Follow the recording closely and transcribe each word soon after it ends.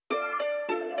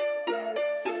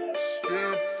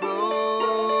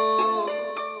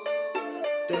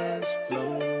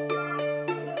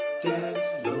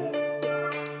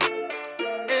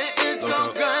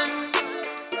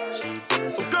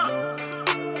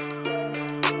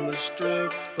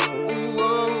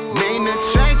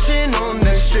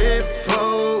strip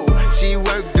pole. She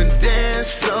work the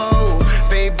dance floor.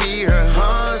 Baby, her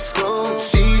heart's cold.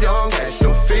 She don't got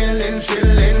no feelings.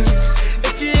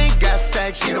 If you ain't got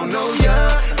stacks, she don't know ya.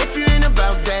 If you ain't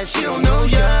about that, she don't know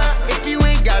ya. If you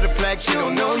ain't got a plaque, she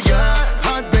don't know ya.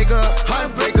 Heartbreaker.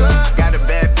 Got a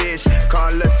bad bitch,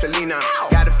 call her Selena.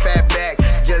 Got a fat back,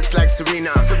 just like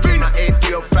Serena. My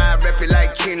 835, rep it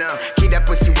like China. Keep that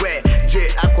pussy wet,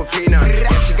 drip Aquafina.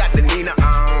 Yeah, she got the Nina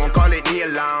on, call it Nia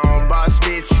long. Boss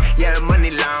bitch, yeah, money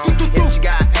long. Yeah, she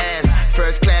got ass,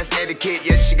 first class etiquette,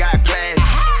 yeah, she got class.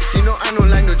 She know I don't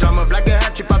like no drama. Black a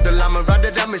hat, chip out the llama.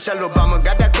 Rather than Michelle Obama.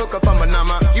 Got that coca from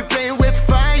Manama. You playing with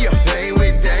fire, playing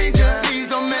with danger. Please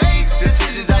don't make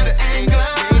decisions out of anger.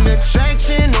 Gain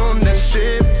attraction on the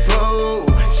strip pole.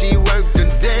 She work the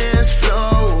dance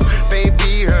floor.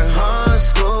 Baby, her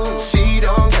heart's cold. She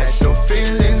don't got no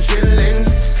feelings.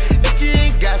 If you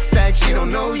ain't got stacks, she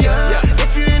don't know ya.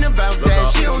 If you ain't about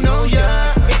that, she don't know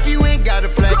ya. If you ain't got a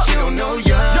plaque, she don't know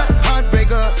ya.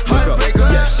 Heartbreaker.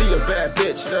 Yeah, she a bad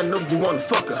bitch, and I know you wanna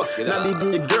fuck her. Not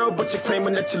leaving your girl, but you're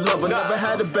claiming that you love her. Never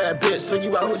had a bad bitch, so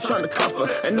you out here trying to cuff her.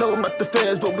 And know I'm at the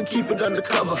feds, but we keep it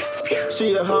undercover.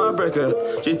 She a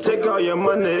heartbreaker, she take all your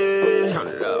money.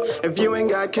 If you ain't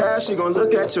got cash, she gon'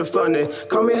 look at you funny.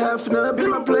 Call me half nut, be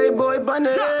my playboy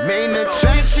bunny. Main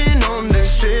attraction on the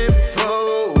strip